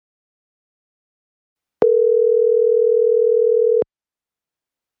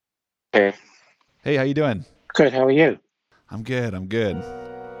Hey, Hey, how you doing? good. How are you? I'm good. I'm good.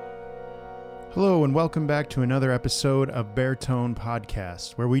 Hello, and welcome back to another episode of Beartone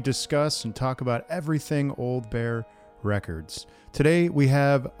Podcast, where we discuss and talk about everything Old Bear Records. Today, we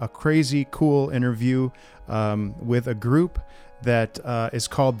have a crazy cool interview with a group that is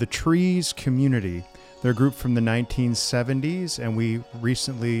called the Trees Community. They're a group from the 1970s, and we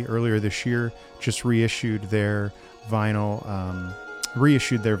recently, earlier this year, just reissued their vinyl.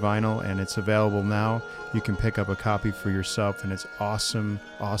 And it's available now. You can pick up a copy for yourself, and it's awesome,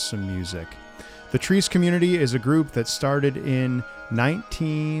 awesome music. The Trees Community is a group that started in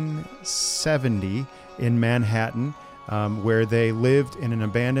 1970 in Manhattan, where they lived in an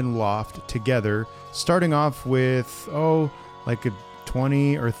abandoned loft together, starting off with, like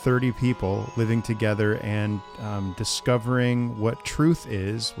 20 or 30 people living together, and discovering what truth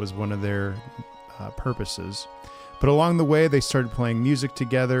is was one of their purposes. But along the way, they started playing music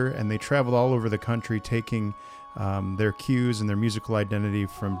together, and they traveled all over the country, taking their cues and their musical identity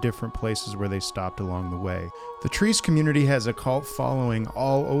from different places where they stopped along the way. The Trees Community has a cult following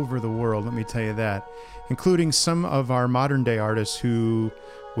all over the world, let me tell you that, including some of our modern day artists who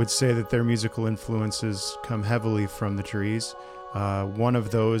would say that their musical influences come heavily from the Trees. One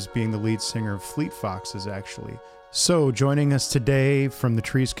of those being the lead singer of Fleet Foxes, actually. So, joining us today from the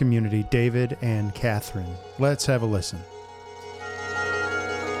Trees Community, David and Catherine. Let's have a listen.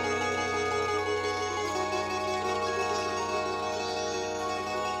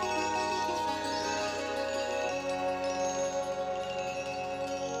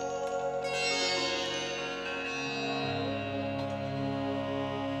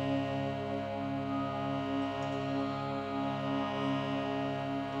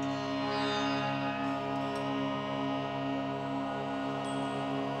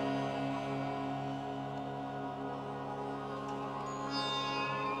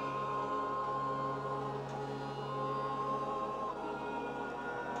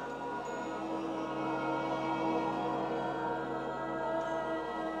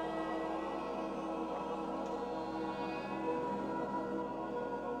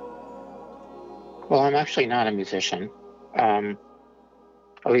 Well, I'm actually not a musician. Um,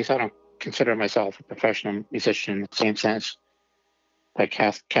 at least I don't consider myself a professional musician in the same sense that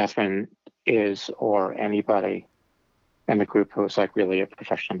Catherine is, or anybody in the group who is like really a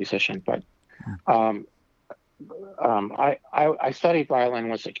professional musician. But um, I studied violin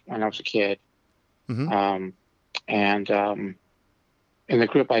when I was a kid, Mm-hmm. um, and in the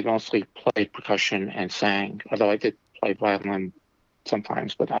group I mostly played percussion and sang. Although I did play violin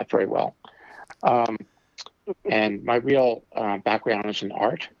sometimes, but not very well. Um, and my real background is in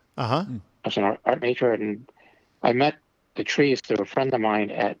art. Uh-huh. I was an art major, and I met the Trees through a friend of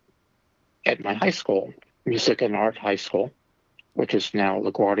mine at my high school, music and art high school, which is now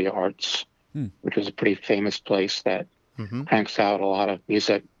LaGuardia Arts, which is a pretty famous place that Mm-hmm. cranks out a lot of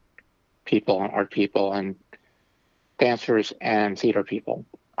music people and art people and dancers and theater people.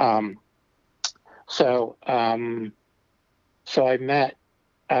 Um, so, um, so I met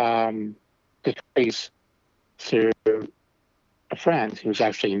the Trees through a friend who was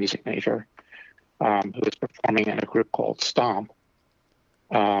actually a music major, who was performing in a group called Stomp.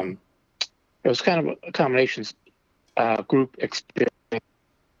 Um, it was kind of a combination group experience,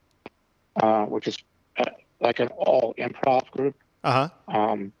 which is like an all improv group Uh-huh.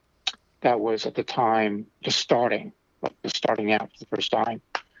 um, that was at the time just starting out for the first time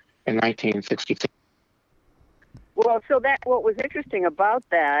in 1962. Well, so that what was interesting about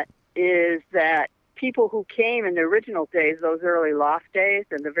that is that people who came in the original days, those early loft days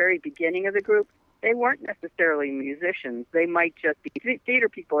and the very beginning of the group, they weren't necessarily musicians. They might just be theater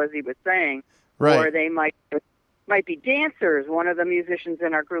people, as he was saying, Right. or they might be dancers. One of the musicians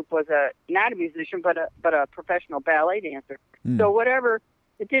in our group was not a musician, but a professional ballet dancer. So whatever,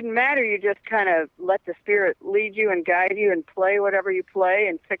 it didn't matter. You just kind of let the spirit lead you and guide you and play whatever you play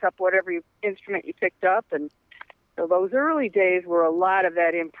and pick up whatever instrument you picked up. And so those early days were a lot of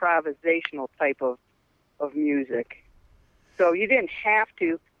that improvisational type of music. So you didn't have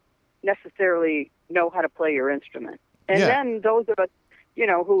to necessarily know how to play your instrument. And Yeah. then those of us,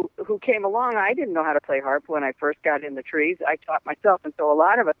 who came along, I didn't know how to play harp when I first got in the Trees. I taught myself, and so a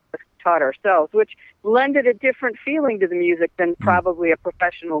lot of us taught ourselves, which lended a different feeling to the music than probably a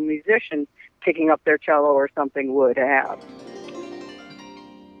professional musician picking up their cello or something would have.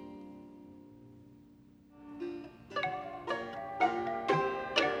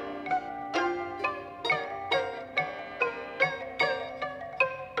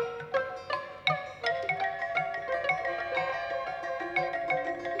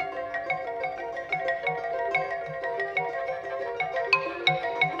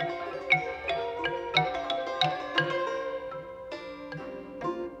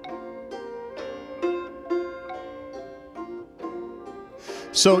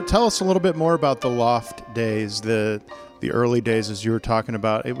 So tell us a little bit more about the Loft days, the early days, as you were talking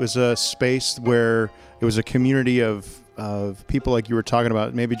about. It was a space where it was a community of people like you were talking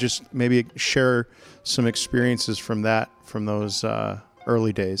about. Maybe share some experiences from those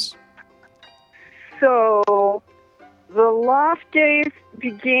early days. So the Loft days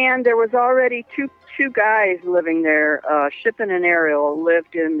began. There was already two guys living there. Shippen and Ariel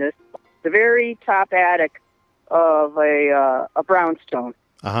lived in the very top attic of a brownstone.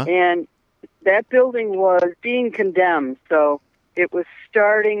 Uh-huh. And that building was being condemned, so it was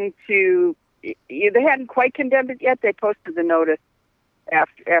starting to. They hadn't quite condemned it yet. They posted the notice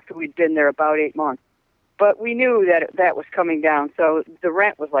after we'd been there about 8 months, but we knew that was coming down. So the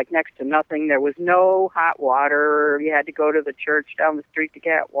rent was like next to nothing. There was no hot water. You had to go to the church down the street to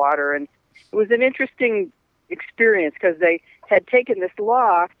get water, and it was an interesting experience because they had taken this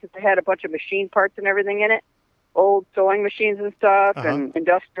loft that had a bunch of machine parts and everything in it. Old sewing machines and stuff, Uh-huh. and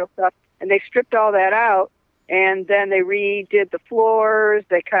industrial stuff, and they stripped all that out, and then they redid the floors.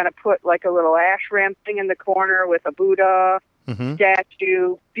 They kind of put like a little ashram thing in the corner with a Buddha Mm-hmm.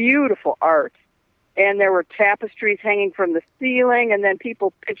 statue, beautiful art, and there were tapestries hanging from the ceiling, and then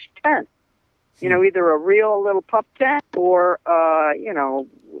people pitched tents, either a real little pup tent or,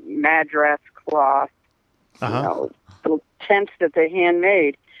 madras cloth, Uh-huh. little tents that they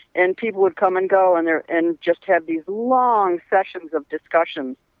handmade. And people would come and go and just have these long sessions of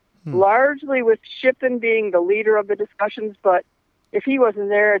discussions, largely with Shippen being the leader of the discussions. But if he wasn't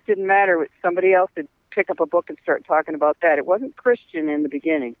there, it didn't matter. Somebody else would pick up a book and start talking about that. It wasn't Christian in the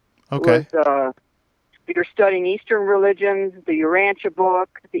beginning. Okay. It was, we were studying Eastern religions, the Urantia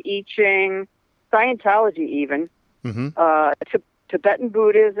book, the I Ching, Scientology even, Mm-hmm. Tibetan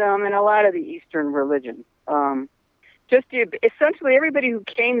Buddhism, and a lot of the Eastern religions. Essentially everybody who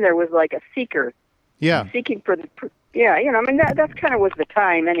came there was like a seeker, Yeah. seeking for that's kind of was the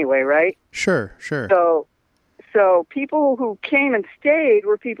time anyway, right? Sure. So people who came and stayed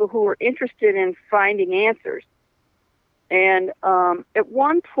were people who were interested in finding answers. And at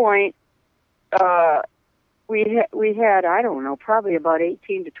one point, we had I don't know, probably about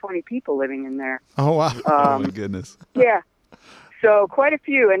 18 to 20 people living in there. Oh wow. Oh my goodness. Yeah. So quite a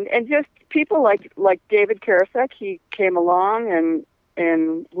few, and just people like David Karasek. He came along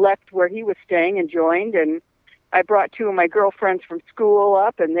and left where he was staying and joined, and I brought two of my girlfriends from school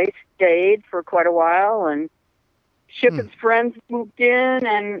up, and they stayed for quite a while, and Shippen's friends moved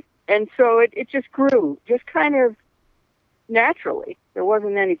in, and so it just grew, just kind of naturally. There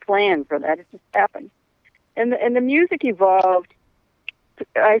wasn't any plan for that; it just happened, and the music evolved.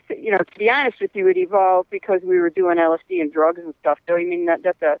 To be honest with you, it evolved because we were doing LSD and drugs and stuff. So I mean that's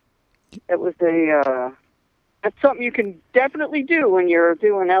something you can definitely do when you're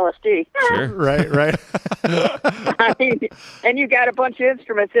doing LSD. Sure. Right. I mean, and you got a bunch of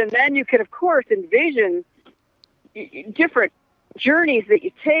instruments, and then you can of course envision different journeys that you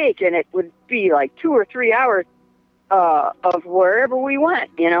take, and it would be like 2 or 3 hours of wherever we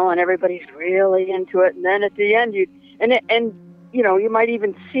went, and everybody's really into it. And then at the end, you might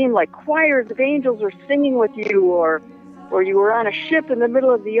even seem like choirs of angels are singing with you, or you were on a ship in the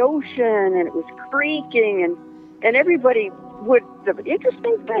middle of the ocean and it was creaking, and everybody would. The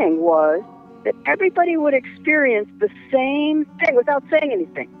interesting thing was that everybody would experience the same thing without saying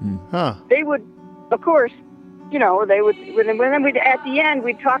anything. Huh. They would, of course, they would. When we'd at the end,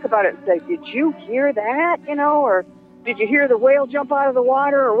 we'd talk about it and say, "Did you hear that?" Or "Did you hear the whale jump out of the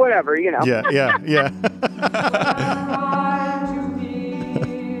water?" or whatever. Yeah.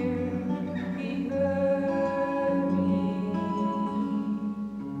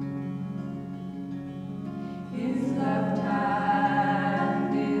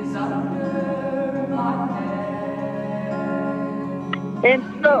 And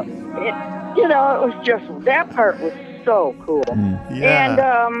so, it was just, that part was so cool.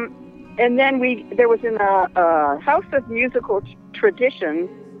 Yeah. And then there was in a House of Musical Traditions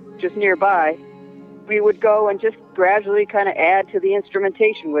just nearby, we would go and just gradually kind of add to the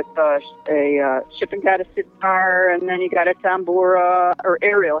instrumentation with Shippen got a sitar, and then you got a tambura, or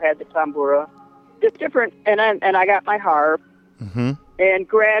Ariel had the tambura. Just different, and I got my harp, and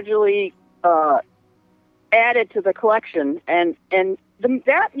gradually added to the collection, and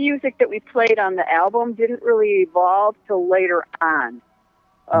that music that we played on the album didn't really evolve till later on.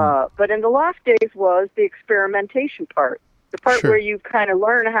 But in the Loft days was the experimentation part, the part where you kind of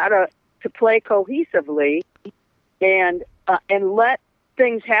learn how to play cohesively and let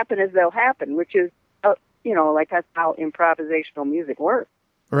things happen as they'll happen, which is, like that's how improvisational music works.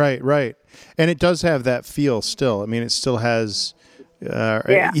 Right. And it does have that feel still. I mean, it still has,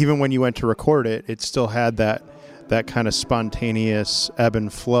 even when you went to record it, it still had that that kind of spontaneous ebb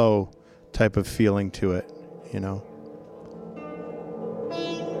and flow type of feeling to it, you know.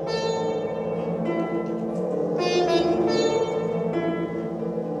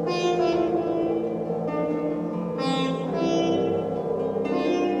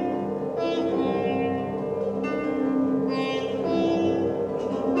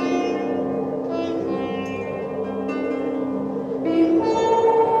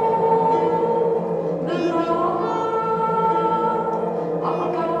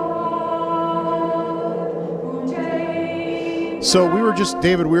 So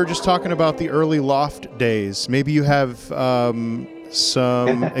David, we were just talking about the early Loft days. Maybe you have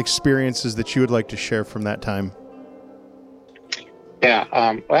some experiences that you would like to share from that time. Yeah.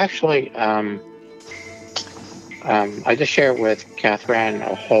 Well, actually, I just shared with Catherine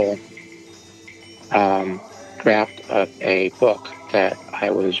a whole draft of a book that I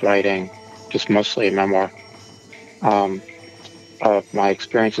was writing, just mostly a memoir of my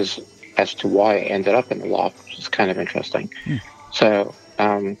experiences as to why I ended up in the Loft, which is kind of interesting. So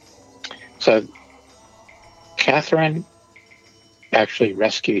Catherine actually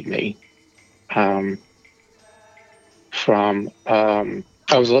rescued me from. I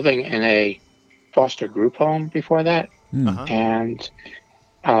was living in a foster group home before that, and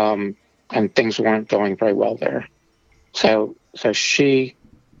things weren't going very well there. So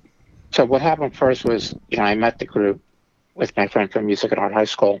what happened first was, I met the group with my friend from Music and Art High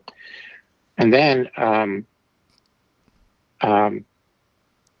School, and then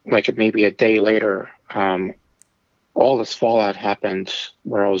like maybe a day later, all this fallout happened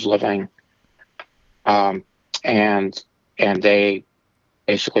where I was living, and they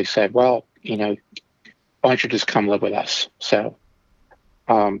basically said, well, why don't you just come live with us? So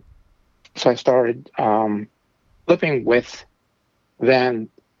I started living with then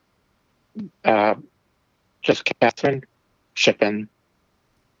just Catherine, Shippen,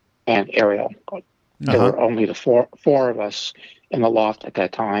 and Ariel. There were only the four of us in the Loft at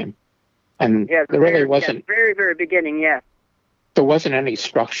that time, and there really wasn't very, very beginning. Yeah, there wasn't any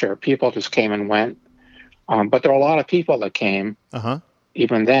structure. People just came and went, but there were a lot of people that came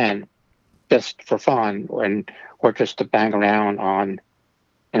even then, just for fun, or just to bang around on,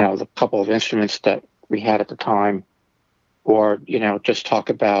 the couple of instruments that we had at the time, or just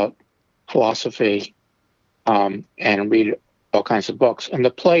talk about philosophy, and read all kinds of books. And the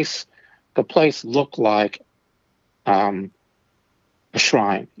place looked like a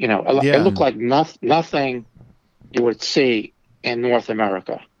shrine. It looked like nothing you would see in North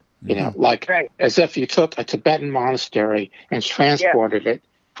America. As if you took a Tibetan monastery and transported it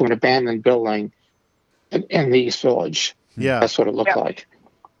to an abandoned building in the East Village. Yeah, that's what it looked like.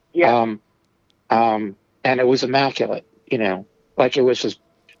 Yeah. And it was immaculate. Like it was just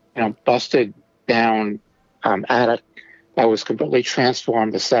busted down attic that was completely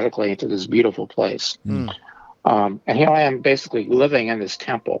transformed aesthetically into this beautiful place. And here I am basically living in this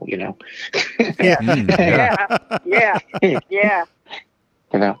temple, Yeah.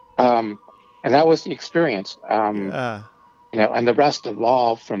 And that was the experience. And the rest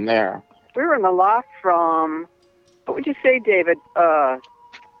evolved from there. We were in the Loft from, what would you say, David?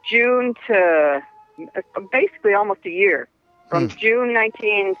 June to basically almost a year. From June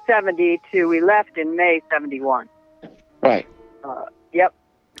 1970 to we left in May 71. Right. Yep.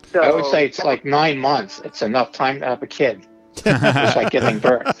 So I would say it's like 9 months. It's enough time to have a kid. It's like giving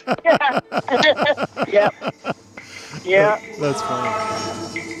birth. Yep. Yeah. That's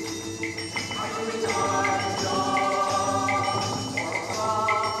funny.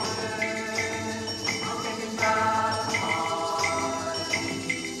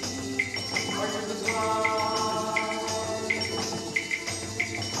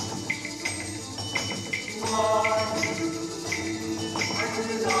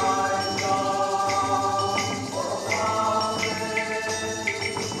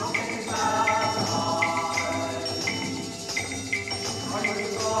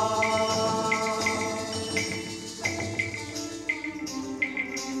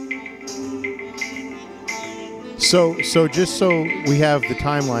 So just so we have the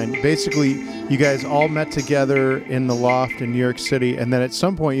timeline, basically you guys all met together in the Loft in New York City, and then at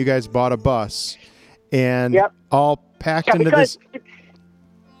some point you guys bought a bus and all packed into this.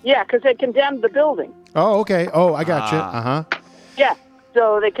 Yeah, because they condemned the building. Oh, okay. Oh, I got you. Yeah,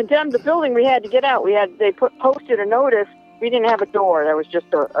 so they condemned the building. We had to get out. They posted a notice. We didn't have a door. There was just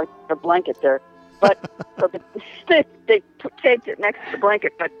a blanket there, but they taped it next to the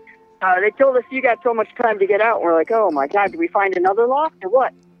blanket. But they told us, you got so much time to get out. And we're like, oh my God, do we find another Loft or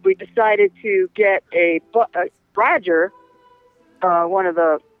what? We decided to get a Roger, one of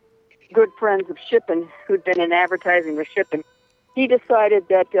the good friends of Shippen, who'd been in advertising with Shippen, he decided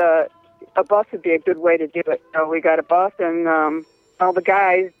that a bus would be a good way to do it. So we got a bus, and all the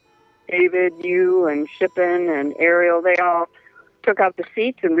guys, David, you, and Shippen, and Ariel, they all took out the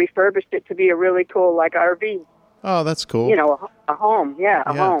seats and refurbished it to be a really cool, like, RV. Oh, that's cool. You know, a home,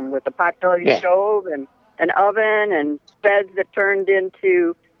 a home with a potbelly stove and an oven and beds that turned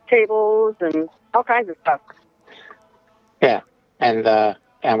into tables and all kinds of stuff. Yeah, and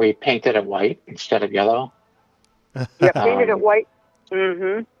we painted it white instead of yellow. Yeah, painted it white.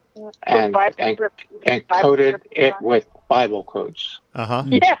 Mm-hmm. And coated it with Bible quotes. Uh-huh.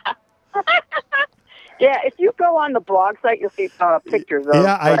 Yeah. Yeah, if you go on the blog site, you'll see pictures of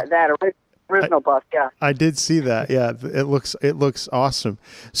that original bus. Yeah, I did see that. Yeah, it looks awesome.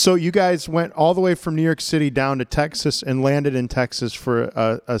 So you guys went all the way from New York City down to Texas and landed in Texas for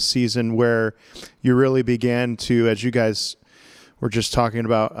a season where you really began to, as you guys were just talking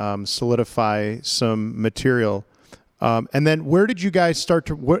about, solidify some material. And then where did you guys start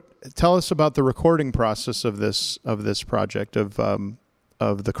to? Tell us about the recording process of this project of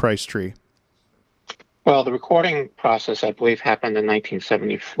the Christ Tree. Well, the recording process, I believe, happened in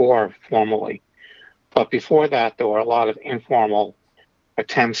 1974 formally. But before that, there were a lot of informal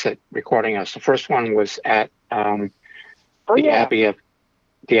attempts at recording us. The first one was at the Abbey of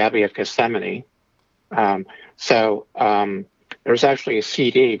Gethsemane. So there was actually a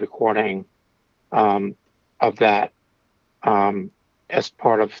CD recording of that as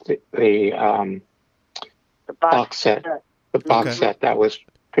part of the box set. The box set that was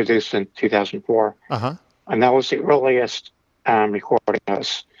produced in 2004. Uh-huh. And that was the earliest recording of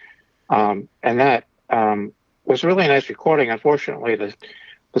us. And that was a really nice recording. Unfortunately,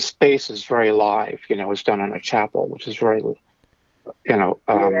 the space is very live. You know, it's done in a chapel, which is very,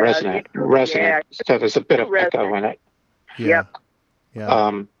 resonant. Yeah. So there's a bit of echo in it. Yeah.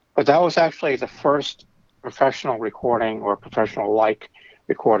 Yeah. But that was actually the first professional recording or professional-like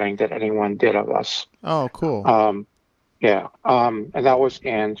recording that anyone did of us. Oh, cool. And that was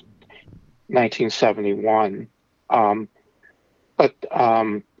in 1971, or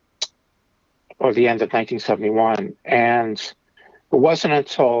the end of 1971. And it wasn't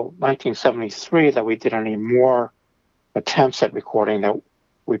until 1973 that we did any more attempts at recording. That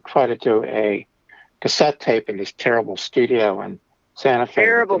we tried to do a cassette tape in this terrible studio in Santa Fe.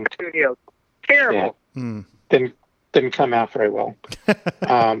 Terrible studio. Terrible. Yeah. Didn't come out very well.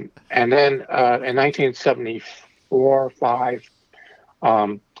 And then in 1974, 5,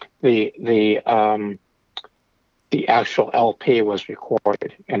 the actual LP was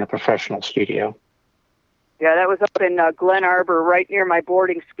recorded in a professional studio. Yeah, that was up in Glen Arbor, right near my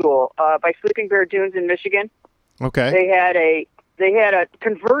boarding school, by Sleeping Bear Dunes in Michigan. Okay. They had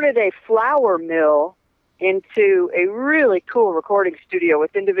converted a flour mill into a really cool recording studio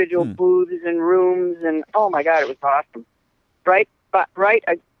with individual booths and rooms, and oh my God, it was awesome. Right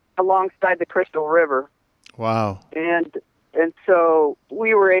alongside the Crystal River. Wow. And so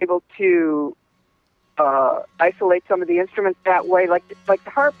we were able to isolate some of the instruments that way, like the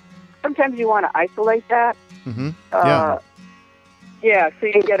harp. Sometimes you want to isolate that. Mm-hmm. Yeah, so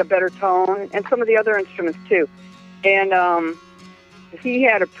you can get a better tone, and some of the other instruments too. And he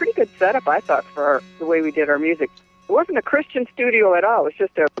had a pretty good setup, I thought, for the way we did our music. It wasn't a Christian studio at all. It was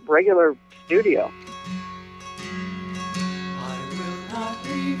just a regular studio. I will not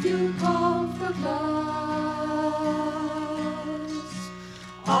leave you comfortless.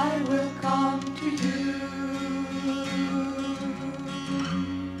 I will come to you.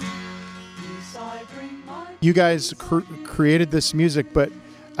 Peace I bring my... You guys created this music, but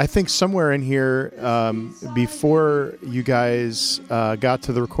I think somewhere in here, before you guys got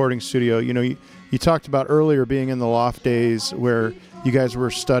to the recording studio, you talked about earlier being in the loft days where you guys were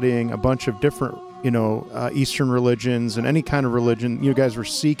studying a bunch of different, Eastern religions and any kind of religion you guys were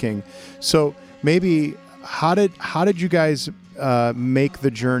seeking. So maybe how did you guys make the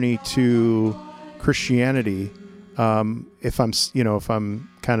journey to Christianity? If I'm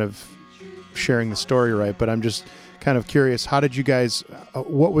kind of sharing the story right, but I'm just kind of curious, how did you guys,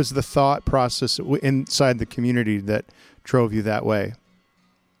 what was the thought process inside the community that drove you that way?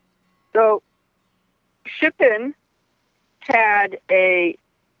 So Shippen had a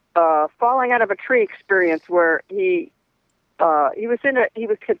falling out of a tree experience where he was in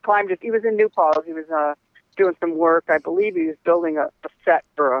New Paltz. He was doing some work. I believe he was building a set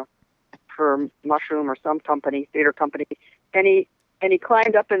for Mushroom or some theater company, and he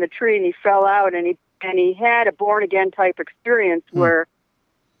climbed up in the tree and he fell out, and he had a born again type experience where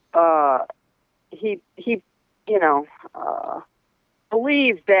he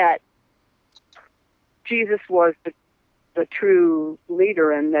believed that Jesus was the a true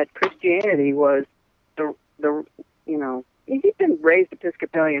leader, and that Christianity was the he'd been raised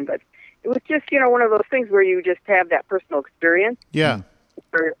Episcopalian, but it was just, one of those things where you just have that personal experience. Yeah.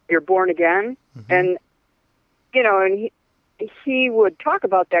 Where you're born again. And, and he would talk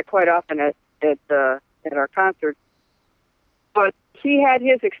about that quite often at our concerts. But he had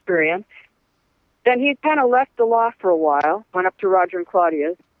his experience. Then he kind of left the loft for a while, went up to Roger and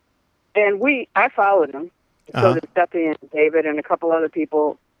Claudia's, and I followed him. So did Stephanie and David and a couple other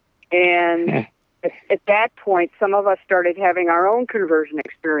people. And at that point, some of us started having our own conversion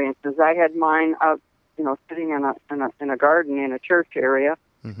experiences. I had mine out, sitting in a garden in a church area.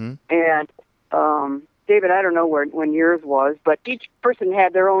 And David, I don't know when yours was, but each person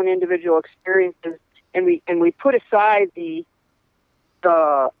had their own individual experiences, and we put aside the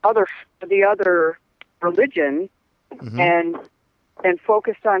other religion and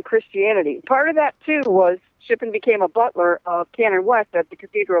focused on Christianity. Part of that too was Shippen became a butler of Canon West at the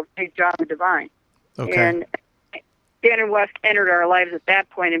Cathedral of St. John the Divine. Okay. And Canon West entered our lives at that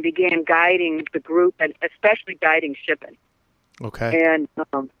point and began guiding the group, and especially guiding Shippen. Okay. And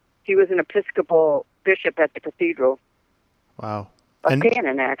he was an Episcopal bishop at the cathedral. Wow. A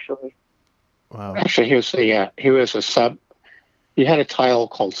canon, actually. Wow. Actually, he had a title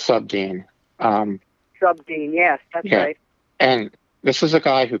called subdean. Subdean, yes, that's right. And this is a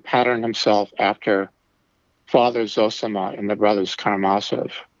guy who patterned himself after Father Zosima and the brothers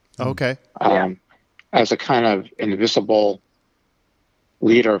Karamazov. Okay. As a kind of invisible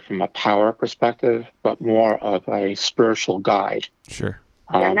leader from a power perspective, but more of a spiritual guide. Sure.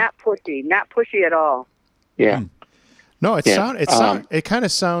 Not pushy at all. Yeah. No, it kind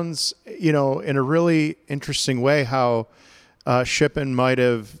of sounds, in a really interesting way how Shippen might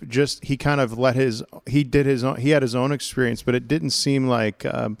have he kind of he had his own experience, but it didn't seem like,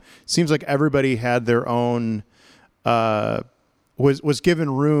 seems like everybody had their own, was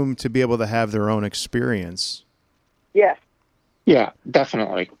given room to be able to have their own experience. Yes. Yeah,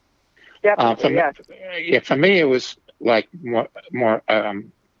 definitely. Yes. For me, it was like more.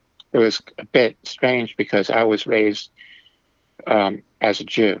 It was a bit strange because I was raised as a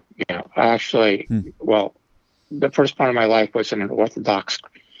Jew. I actually, the first part of my life was in an Orthodox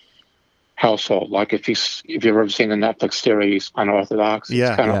household. Like if you've ever seen the Netflix series Unorthodox,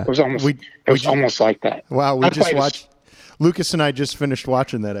 it was almost like that. Wow, we just watched. Lucas and I just finished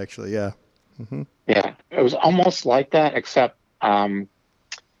watching that, actually. Yeah. Mm-hmm. Yeah, it was almost like that, except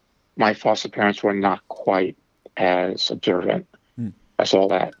my foster parents were not quite as observant as all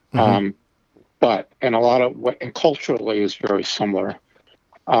that. But in a lot of and culturally is very similar.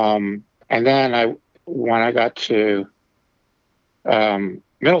 And then when I got to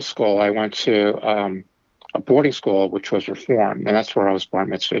middle school, I went to a boarding school, which was Reformed, and that's where I was bar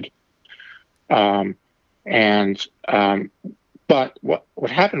mitzvahed. But what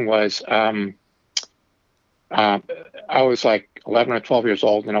happened was I was like 11 or 12 years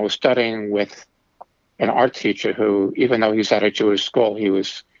old, and I was studying with an art teacher who, even though he's at a Jewish school, he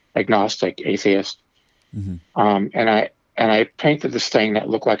was agnostic, atheist. And I painted this thing that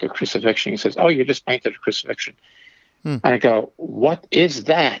looked like a crucifixion. He says, "Oh, you just painted a crucifixion." And I go, "What is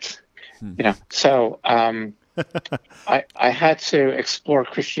that?" So I had to explore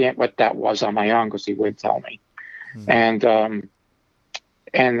Christianity, what that was on my own, because he wouldn't tell me.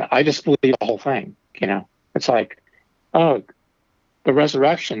 And I just believed the whole thing. It's like, oh, the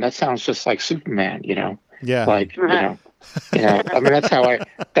resurrection. That sounds just like Superman. Yeah. Like I mean,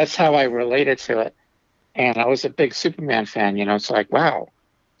 that's how I related to it. And I was a big Superman fan. It's like, wow.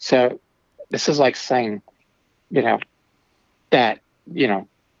 So this is like saying, that that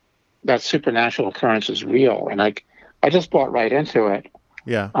supernatural occurrence is real, and I just bought right into it.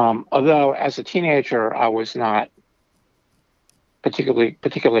 Yeah. Although as a teenager, I was not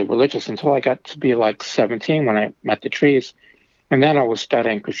particularly religious until I got to be like 17 when I met the Trees, and then I was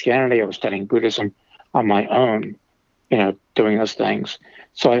studying Christianity. I was studying Buddhism on my own, doing those things.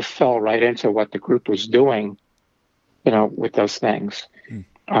 So I fell right into what the group was doing, with those things.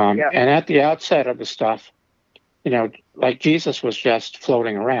 And at the outset of the stuff, like Jesus was just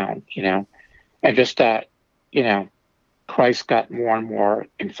floating around, and just that, Christ got more and more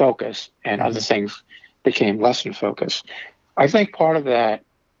in focus, and other things became less in focus. I think part of that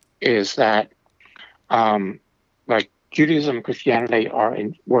is that, like Judaism and Christianity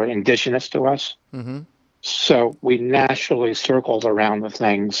were indigenous to us, so we naturally circled around the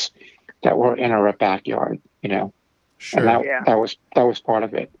things that were in our backyard, Sure. And that was part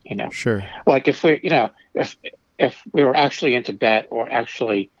of it, Sure. Like if we, if we were actually in Tibet or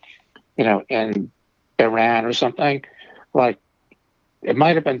actually, in Iran or something, like it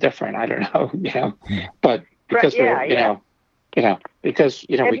might have been different. I don't know, but because because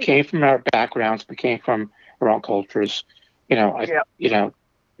we And came from our backgrounds, we came from our own cultures. Yeah.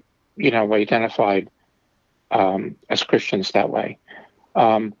 We identified as Christians that way.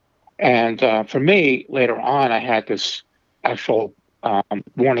 And for me, later on, I had this actual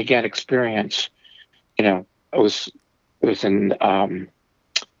born again experience. It was in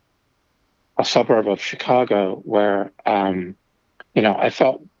a suburb of Chicago where I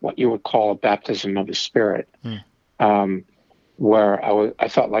felt what you would call a baptism of the Spirit, where I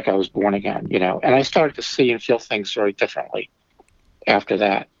felt like I was born again. And I started to see and feel things very differently after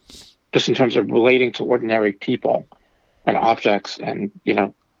that, just in terms of relating to ordinary people and objects and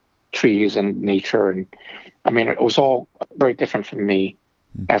trees and nature, and it was all very different from me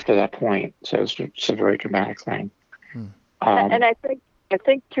after that point. So it's a very dramatic thing. And I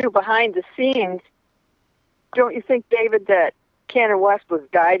think too, behind the scenes, don't you think, David, that Cannon West was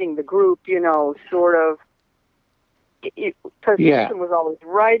guiding the group? Sort of, because Susan was always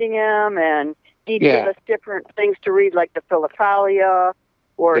writing him, and he'd give us different things to read, like the Philokalia,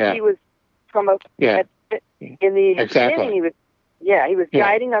 or he was from in the beginning, he was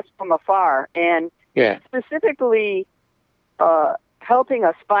guiding us from afar, and specifically helping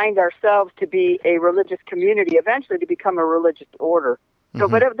us find ourselves to be a religious community, eventually to become a religious order. So,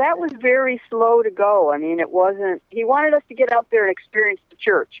 but that was very slow to go. It wasn't. He wanted us to get out there and experience the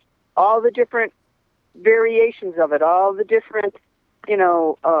church, all the different variations of it, all the different,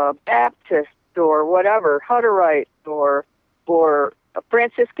 Baptists or whatever, Hutterites or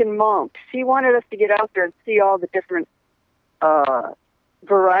Franciscan monks. He wanted us to get out there and see all the different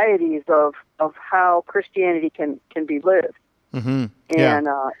varieties of how Christianity can be lived. Mm-hmm. And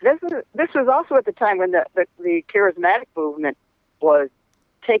this was also at the time when the charismatic movement was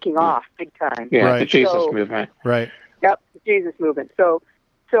taking off big time. Yeah, Right. the Jesus movement. Right. Yep, the Jesus movement. So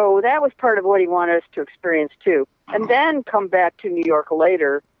that was part of what he wanted us to experience too. And then come back to New York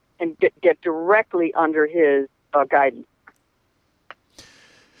later and get directly under his guidance.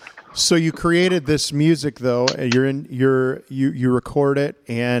 So you created this music, though. You record it,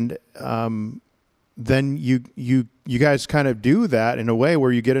 and then you guys kind of do that in a way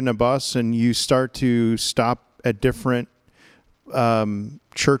where you get in a bus and you start to stop at different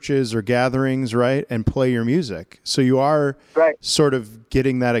churches or gatherings, right, and play your music. So you are sort of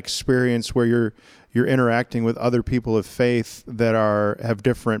getting that experience where you're interacting with other people of faith that have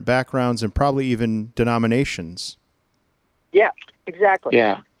different backgrounds and probably even denominations. Yeah, exactly.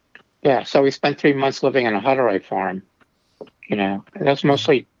 Yeah. So we spent 3 months living in a Hutterite farm. That's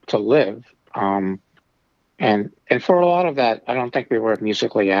mostly to live. And for a lot of that, I don't think we were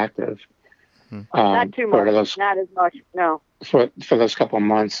musically active. Not too much. Not as much. No. For those couple of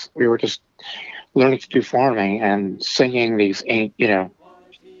months, we were just learning to do farming and singing these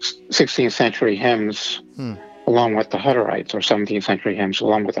 16th century hymns along with the Hutterites, or 17th century hymns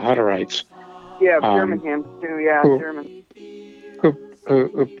along with the Hutterites. Yeah, German hymns too. Yeah, German.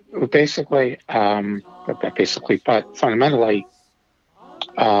 Who basically, but fundamentally,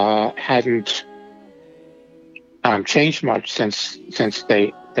 hadn't changed much since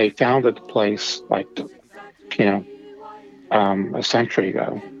they founded the place, like a century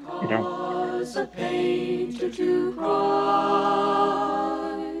ago. Was a painter to cry.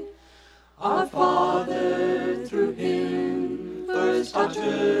 Our Father through him first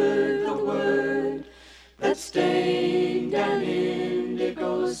uttered the word that stained an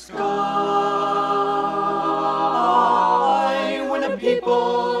indigo sky. When a people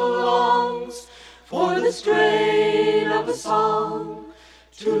longs for the strain of a song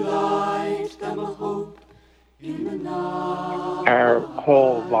to light them a hope in the night. Our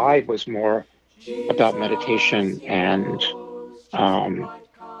whole vibe was more about meditation and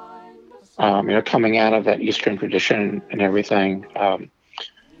coming out of that Eastern tradition and everything,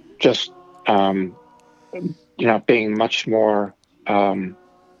 being much more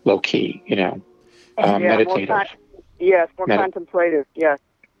low key, meditative. More contemplative. Yes.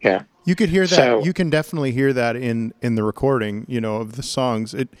 Yeah. You could hear that. So, you can definitely hear that in the recording, of the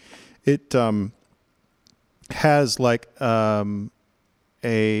songs. It has like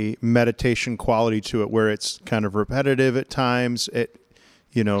a meditation quality to it, where it's kind of repetitive at times. It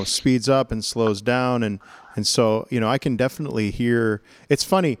speeds up and slows down, and so I can definitely hear. It's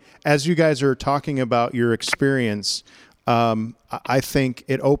funny, as you guys are talking about your experience, I think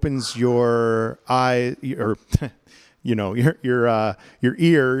it opens your eye or your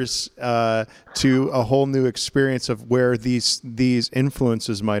ears to a whole new experience of where these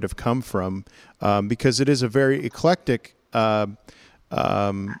influences might have come from, because it is a very eclectic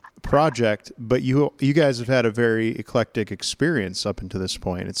project, but you guys have had a very eclectic experience up until this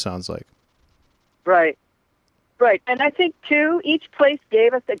point, it sounds like. Right. Right, and I think too, each place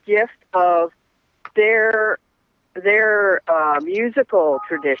gave us a gift of their musical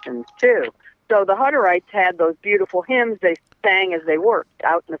traditions too. So the Hutterites had those beautiful hymns they sang as they worked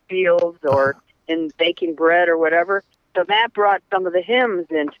out in the fields or in baking bread or whatever. So Matt brought some of the hymns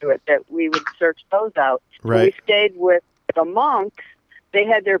into it that we would search those out. Right. We stayed with the monks. They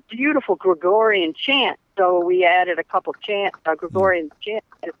had their beautiful Gregorian chant, so we added a couple Gregorian chants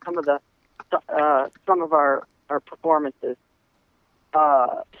to some of our performances.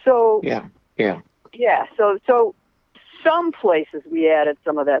 So some places we added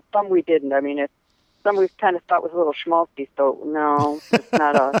some of that, some we didn't. I mean, some we kind of thought was a little schmaltzy, so no, it's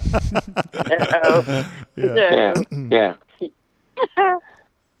not a.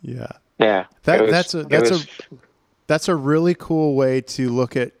 Yeah. That's a really cool way to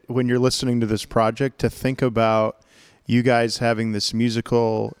look at when you're listening to this project, to think about you guys having this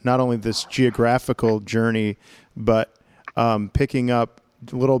musical, not only this geographical journey, but picking up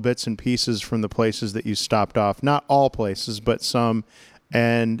little bits and pieces from the places that you stopped off. Not all places, but some.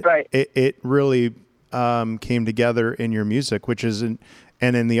 And it really came together in your music, and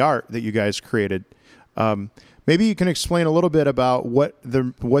in the art that you guys created. Maybe you can explain a little bit about what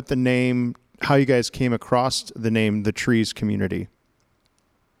the name, how you guys came across the name, the Trees Community.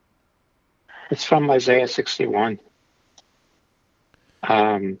 It's from Isaiah 61.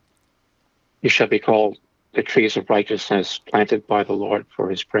 You shall be called the trees of righteousness planted by the Lord for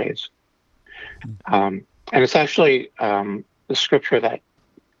his praise. And it's actually the scripture that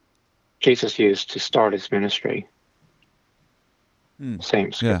Jesus used to start his ministry.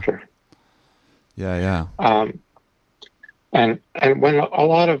 Same scripture. Yeah. And when a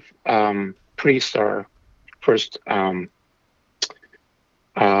lot of priests are first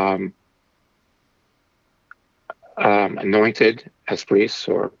anointed as priests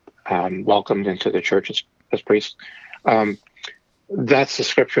or welcomed into the church as priests, that's the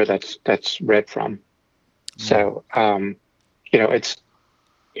scripture that's read from. So I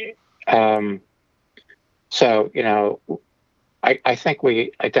think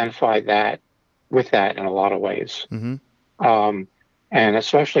we identify that with that in a lot of ways. And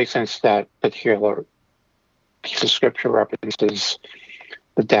especially since that particular piece of scripture references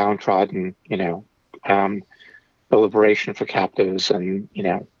the downtrodden, the liberation for captives, and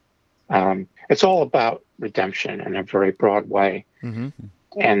it's all about redemption in a very broad way.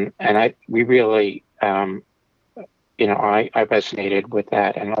 And we really I resonated with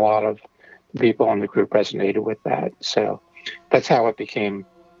that, and a lot of people in the group resonated with that. So that's how it became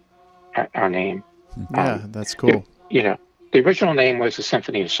our name. Yeah, that's cool. The original name was the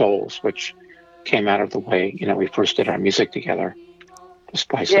Symphony of Souls, which came out of the way, we first did our music together.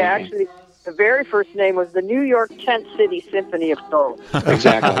 Actually, the very first name was the New York Tent City Symphony of Soul.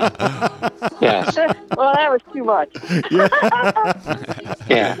 Exactly. Yes. Well, that was too much.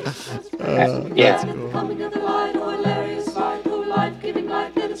 Yeah. That's cool. Coming of the light, oh hilarious fight, oh life-giving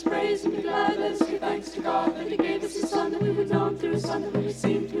light, let us praise and be glad, let us give thanks to God that he gave us his son, that we would know him through his son, that we would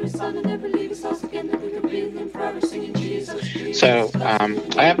see him through his son, and never leave us else again, that we could be with him forever, singing Jesus, Jesus. So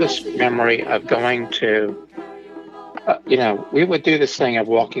I have this memory of going to, we would do this thing of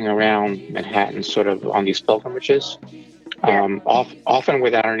walking around Manhattan sort of on these pilgrimages, often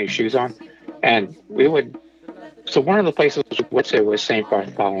without any shoes on. And so one of the places we went to was St.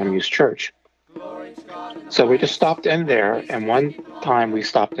 Bartholomew's Church. So we just stopped in there, and one time we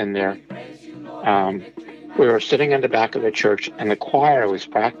stopped in there, we were sitting in the back of the church, and the choir was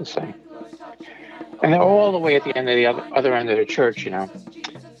practicing. And they're all the way at the end of the other end of the church,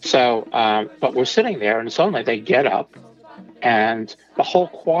 So, but we're sitting there, and suddenly they get up, and the whole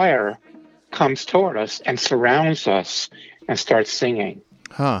choir comes toward us and surrounds us and starts singing.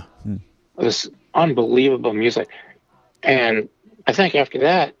 This unbelievable music. And I think after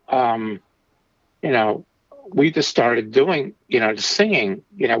that, we just started doing, just singing.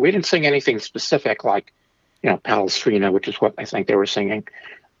 We didn't sing anything specific like, Palestrina, which is what I think they were singing.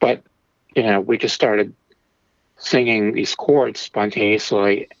 But, we just started singing these chords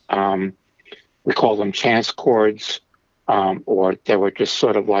spontaneously. We called them chance chords, or they were just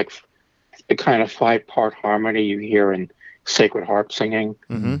sort of like the kind of 5-part harmony you hear in sacred harp singing.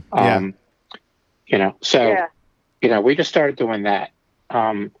 We just started doing that.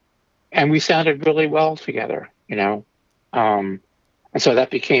 And we sounded really well together, and so that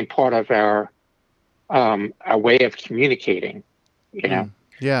became part of our way of communicating,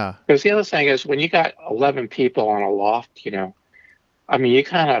 Yeah. Because the other thing is, when you got 11 people on a loft, you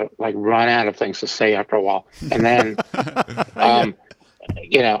kind of like run out of things to say after a while, and then, and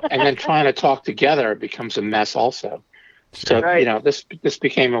then trying to talk together becomes a mess also. So, this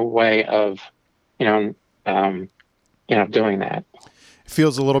became a way of, doing that. It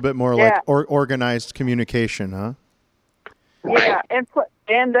feels a little bit more like organized communication, huh? Yeah,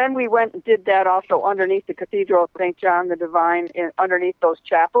 and then we went and did that also underneath the Cathedral of St. John the Divine. Underneath those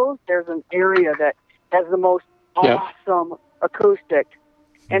chapels, there's an area that has the most awesome acoustic.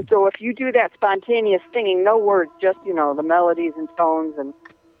 And so if you do that spontaneous singing, no words, just, the melodies and tones, and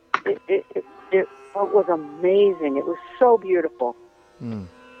it was amazing. It was so beautiful. And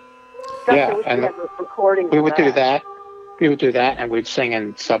we would do that. We would do that, and we'd sing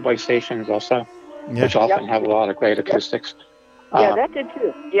in subway stations also, which often have a lot of great acoustics. Yeah, that did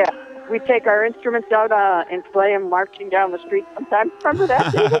too. Yeah, we'd take our instruments out and play them marching down the street sometimes. Remember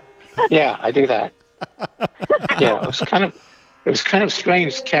that, David? Yeah, I do that. Yeah, it was kind of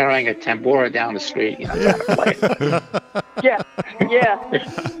strange carrying a tambura down the street, trying to play. Yeah.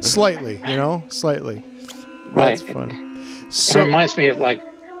 Slightly. Right. That's fun. So it reminds me of like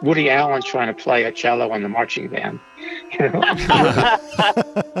Woody Allen trying to play a cello in the marching band.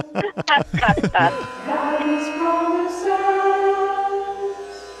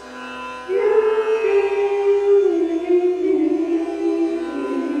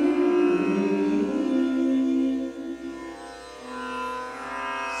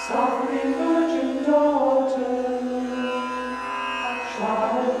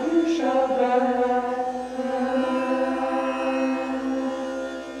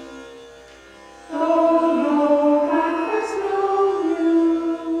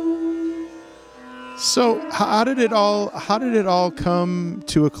 So how did it all come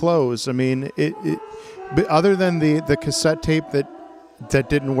to a close? I mean, but other than the cassette tape that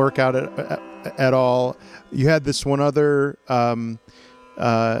didn't work out at all, you had this one other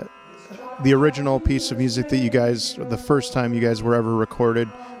the original piece of music that you guys, the first time you guys were ever recorded,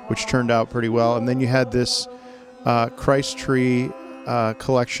 which turned out pretty well, and then you had this Christ Tree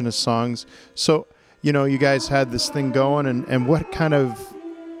collection of songs. So you guys had this thing going, and what kind of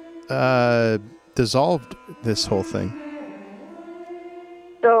dissolved this whole thing?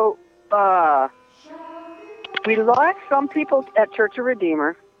 So we lost some people at Church of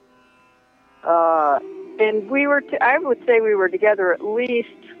Redeemer, and we were I would say we were together at least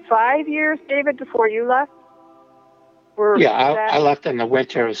 5 years, David, before you left. I left in the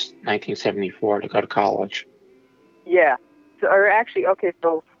winter of 1974 to go to college. Yeah,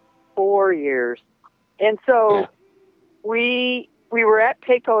 so 4 years. And so we were at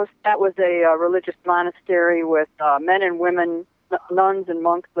Pecos. That was a religious monastery with men and women, nuns and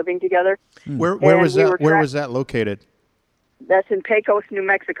monks living together. Where was that? Where was that located? That's in Pecos, New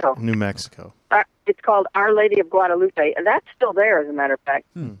Mexico. New Mexico. It's called Our Lady of Guadalupe, and that's still there, as a matter of fact.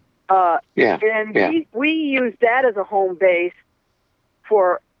 We used that as a home base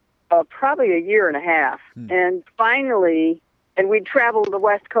for probably a year and a half, and finally, we'd travel to the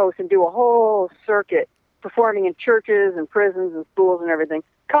West Coast and do a whole circuit, performing in churches and prisons and schools and everything.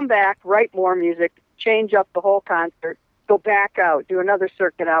 Come back, write more music, change up the whole concert, go back out, do another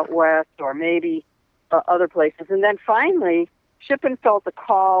circuit out west or maybe other places. And then finally, Shippen felt a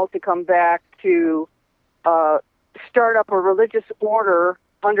call to come back to start up a religious order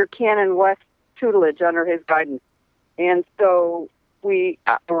under Canon West's tutelage, under his guidance. And so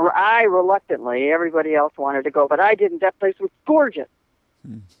I reluctantly, everybody else wanted to go, but I didn't. That place was gorgeous.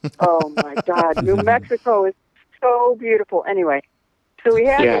 Oh my God, New Mexico is so beautiful. Anyway, so we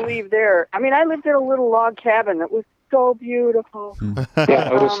had to leave there. I mean, I lived in a little log cabin that was so beautiful.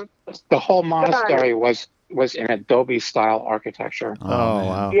 Yeah, it was. The whole monastery was in Adobe style architecture. Oh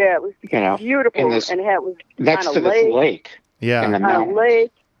wow! Yeah, it was beautiful, and it was next to this lake. Yeah, in the mountains,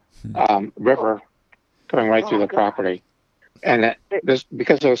 lake, river going right through the property, and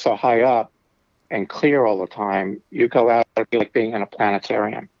because it was so high up and clear all the time, you go out and be like being in a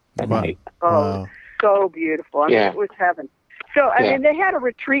planetarium at night. Oh, so beautiful! I mean, it was heaven. So I mean, they had a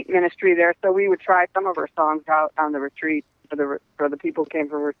retreat ministry there, so we would try some of our songs out on the retreat for the people who came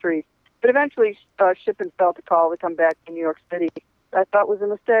from retreat. But eventually, Shippen felt a call to come back to New York City. I thought was a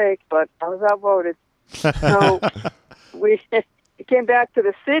mistake, but I was outvoted. So we came back to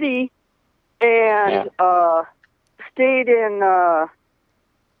the city and stayed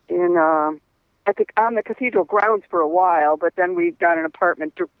on the cathedral grounds for a while. But then we got an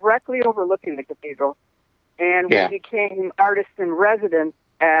apartment directly overlooking the cathedral, and we became artists in residence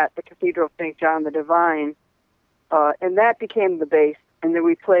at the Cathedral of St. John the Divine, and that became the base. And then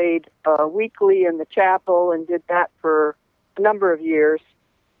we played weekly in the chapel and did that for a number of years.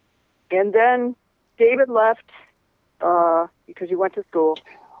 And then David left because he went to school.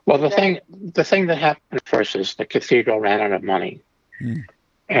 Well, the thing that happened first is the cathedral ran out of money,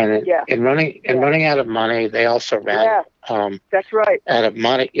 and in running out of money, they also ran that's right, out of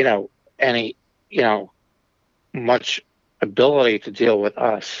money. much ability to deal with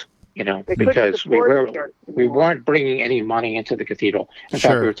us, They couldn't because support the church we anymore. weren't bringing any money into the cathedral. In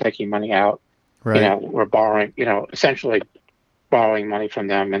fact, Sure. we were taking money out. Right. We're borrowing, essentially borrowing money from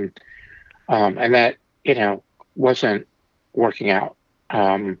them, and that, wasn't working out,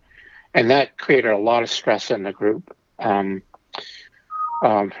 and that created a lot of stress in the group, for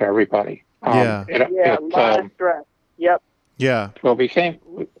everybody. Yeah. Yeah, a lot of stress. Yep. Yeah. Well,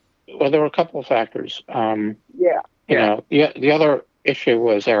 there were a couple of factors. Yeah. The other issue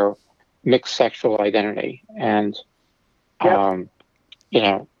was our mixed sexual identity, and Yep.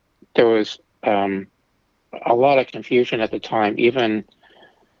 there was a lot of confusion at the time, even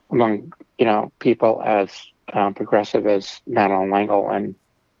among people as progressive as Madeline L'Engle and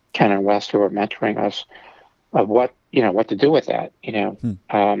Ken and West, who were mentoring us, of what to do with that. It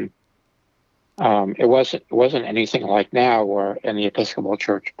wasn't anything like now, where in the Episcopal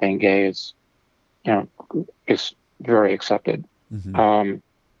Church being gay is very accepted, Mm-hmm.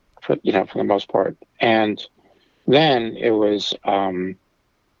 for the most part. And then it was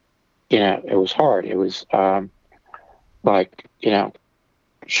it was hard. It was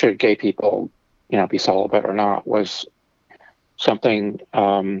should gay people be celibate or not, was something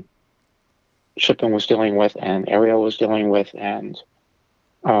Shippen was dealing with, and Ariel was dealing with, and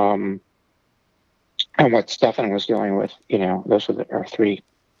what Stefan was dealing with. Those were our three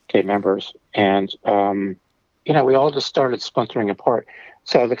gay members, and we all just started splintering apart.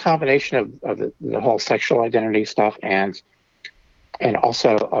 So the combination of the whole sexual identity stuff, and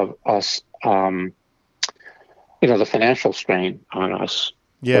also of us, the financial strain on us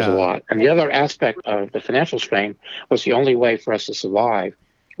was a lot. And the other aspect of the financial strain was the only way for us to survive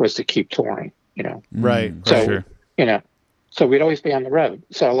was to keep touring. Right. So Sure. So we'd always be on the road.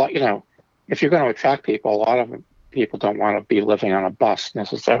 So a lot, if you're going to attract people, a lot of people don't want to be living on a bus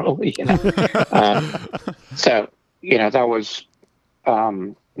necessarily. So that was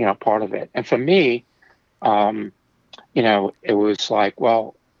part of it. And for me, it was like,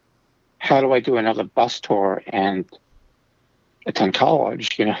 well, how do I do another bus tour and attend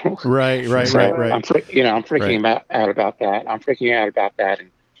college? Right. So I'm freaking out about that. And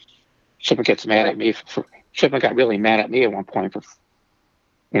Shippen gets mad at me. Shippen got really mad at me at one point for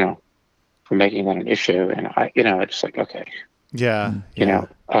making that an issue. And it's like, okay. Yeah.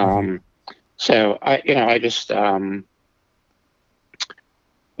 So I just,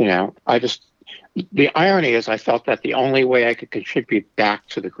 the irony is I felt that the only way I could contribute back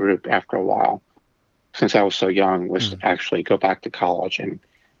to the group after a while, since I was so young, was to actually go back to college and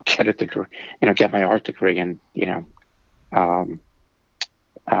get a degree, get my art degree. And,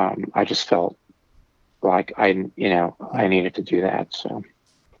 I just felt like I needed to do that. So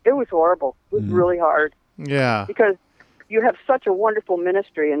It was horrible. It was really hard. Yeah. Because you have such a wonderful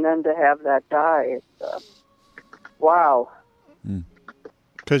ministry, and then to have that die, it's, wow.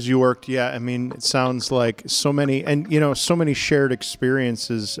 Because you worked, it sounds like so many, and so many shared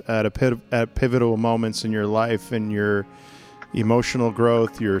experiences at pivotal moments in your life and your emotional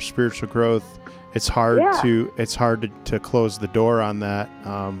growth, your spiritual growth. It's hard to close the door on that.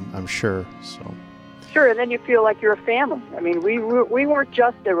 I'm sure. So. Sure, and then you feel like you're a family. I mean, we weren't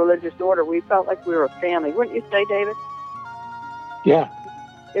just a religious order. We felt like we were a family. Wouldn't you say, David? Yeah.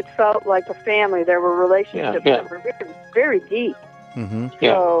 It felt like a family. There were relationships that were very, very deep. Mm-hmm.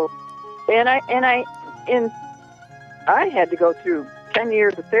 Yeah. So, and I had to go through 10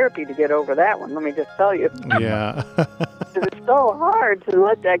 years of therapy to get over that one. Let me just tell you. Yeah. It's so hard to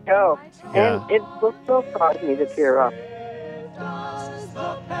let that go, Yeah. and it will still cause me to tear up.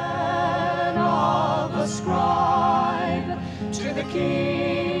 Ascribe to the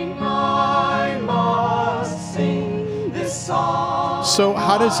King, I must sing this song. So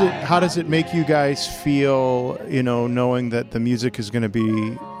how does it make you guys feel, knowing that the music is going to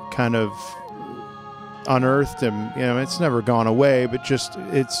be kind of unearthed, and it's never gone away, but just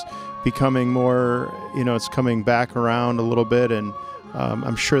it's becoming more, it's coming back around a little bit, and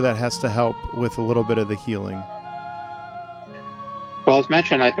I'm sure that has to help with a little bit of the healing. Well, as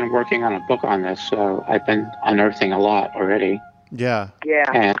mentioned, I've been working on a book on this, so I've been unearthing a lot already. Yeah. Yeah.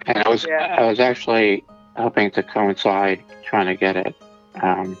 And I was actually hoping to coincide trying to get it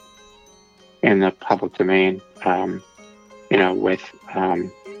in the public domain, with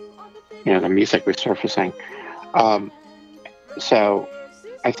the music resurfacing. So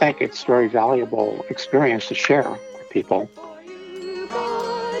I think it's very valuable experience to share with people.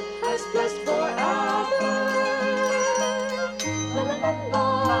 God has blessed forever. La la la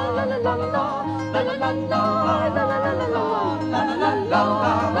la la la la la la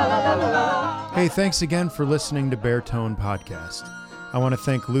la la. Hey, thanks again for listening to Baritone Podcast. I want to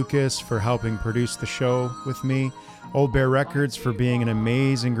thank Lucas for helping produce the show with me, Old Bear Records for being an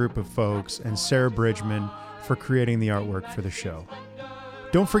amazing group of folks, and Sarah Bridgman for creating the artwork for the show.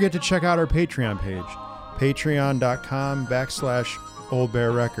 Don't forget to check out our Patreon page, patreon.com/Old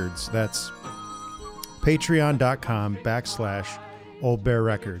Bear Records. That's patreon.com/Old Bear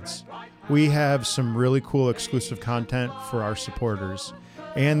Records. We have some really cool exclusive content for our supporters,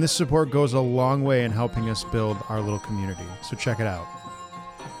 and this support goes a long way in helping us build our little community, so check it out.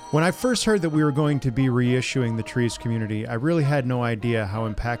 When I first heard that we were going to be reissuing the Trees community, I really had no idea how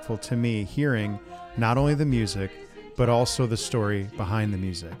impactful to me hearing not only the music, but also the story behind the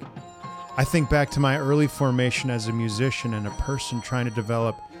music. I think back to my early formation as a musician and a person trying to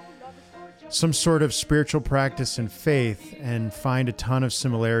develop some sort of spiritual practice and faith, and find a ton of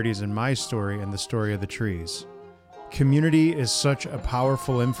similarities in my story and the story of the Trees. Community is such a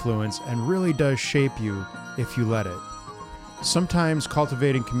powerful influence and really does shape you if you let it. Sometimes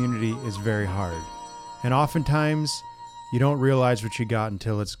cultivating community is very hard, and oftentimes you don't realize what you got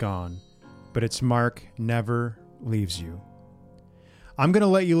until it's gone, but its mark never leaves you. I'm going to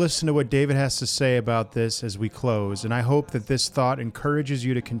let you listen to what David has to say about this as we close, and I hope that this thought encourages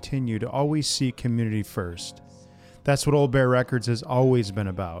you to continue to always seek community first. That's what Old Bear Records has always been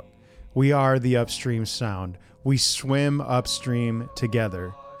about. We are the upstream sound. We swim upstream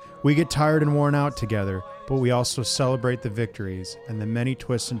together. We get tired and worn out together, but we also celebrate the victories and the many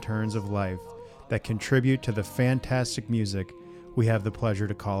twists and turns of life that contribute to the fantastic music we have the pleasure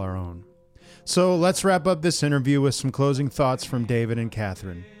to call our own. So let's wrap up this interview with some closing thoughts from David and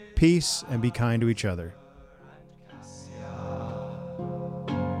Catherine. Peace and be kind to each other.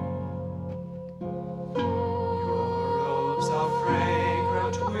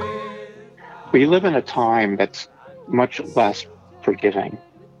 We live in a time that's much less forgiving,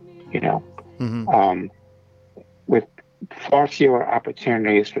 with far fewer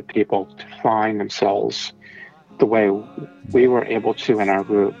opportunities for people to find themselves the way we were able to in our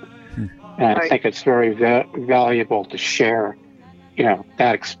group. And I think it's very valuable to share,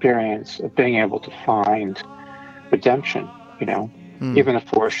 that experience of being able to find redemption, even if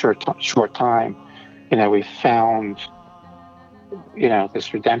for a short time, we found,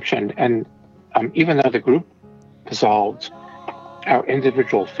 this redemption. And even though the group dissolved, our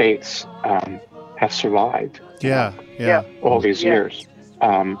individual faiths have survived. All these years,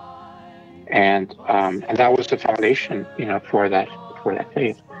 and that was the foundation, for that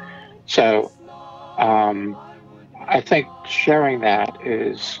faith. So, I think sharing that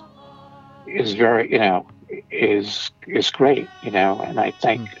is very, is great, and I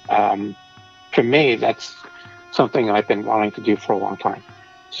think for me that's something I've been wanting to do for a long time.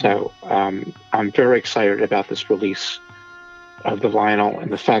 So I'm very excited about this release of the vinyl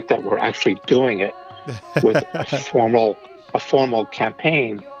and the fact that we're actually doing it with a formal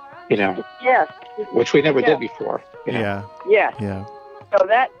campaign, Yes. which we never did before. Yeah. So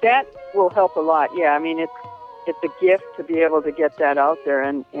that will help a lot. Yeah, I mean it's a gift to be able to get that out there,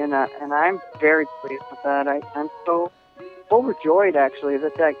 and I'm very pleased with that. I'm so overjoyed actually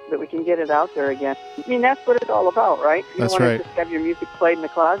that we can get it out there again. I mean that's what it's all about, right? You That's don't want right. to just have your music played in the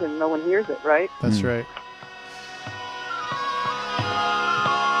closet and no one hears it, right? That's right.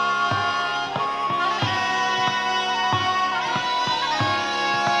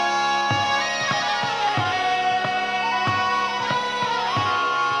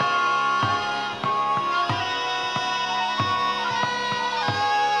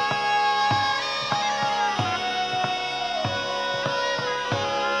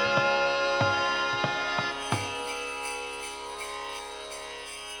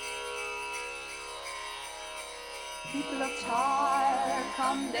 People of Tyre,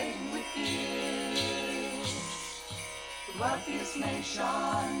 come laden with gifts. The wealthiest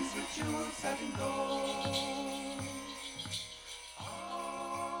nations with jewels set in gold.